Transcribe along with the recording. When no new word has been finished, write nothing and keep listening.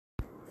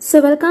So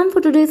welcome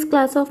for today's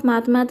class of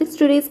mathematics.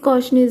 Today's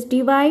question is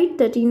divide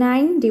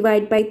 39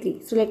 divide by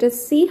 3. So let us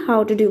see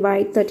how to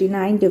divide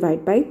 39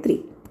 divide by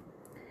 3.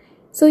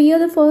 So here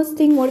the first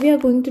thing what we are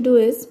going to do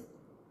is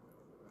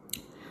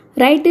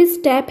write this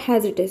step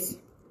as it is.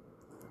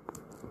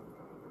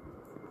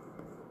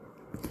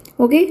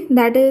 Okay,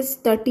 that is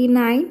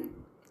 39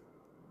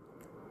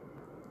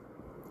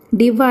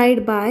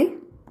 divide by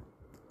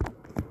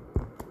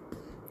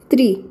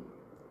 3,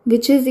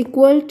 which is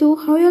equal to,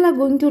 how you all are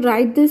going to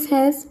write this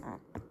as?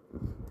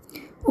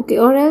 Okay,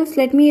 or else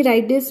let me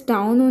write this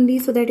down only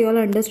so that you all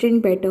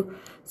understand better.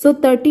 So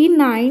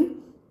 39,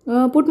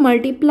 put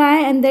multiply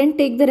and then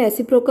take the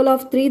reciprocal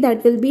of 3,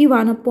 that will be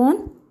 1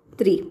 upon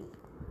 3.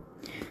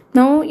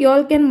 Now you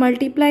all can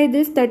multiply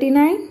this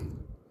 39.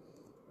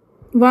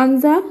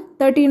 1s are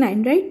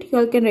 39, right? You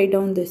all can write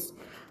down this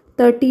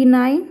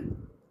 39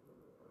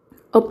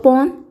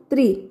 upon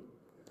 3.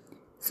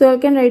 So you all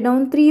can write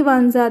down 3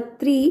 1s are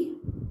 3,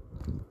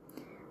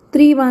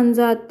 3 1s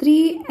are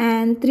 3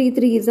 and 3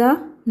 3s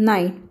are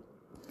 9.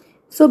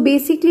 So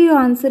basically your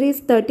answer is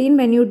 13.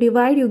 When you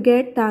divide, you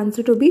get the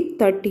answer to be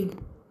 13.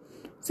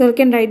 So you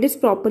can write this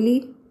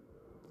properly.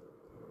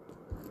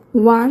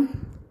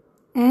 1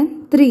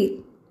 and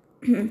 3.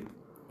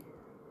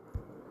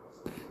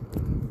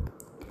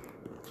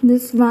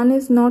 This 1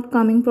 is not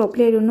coming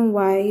properly. I don't know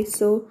why.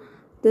 So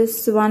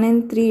this 1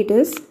 and 3 it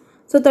is.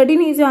 So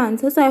 13 is your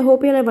answer. So I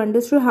hope you have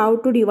understood how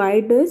to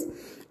divide this.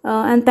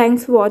 And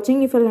thanks for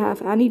watching. If you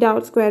have any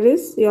doubts,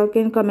 queries, you all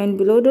can comment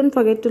below. Don't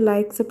forget to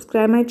like,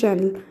 subscribe my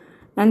channel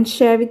and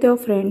share with your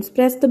friends.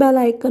 Press the bell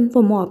icon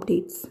for more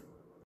updates.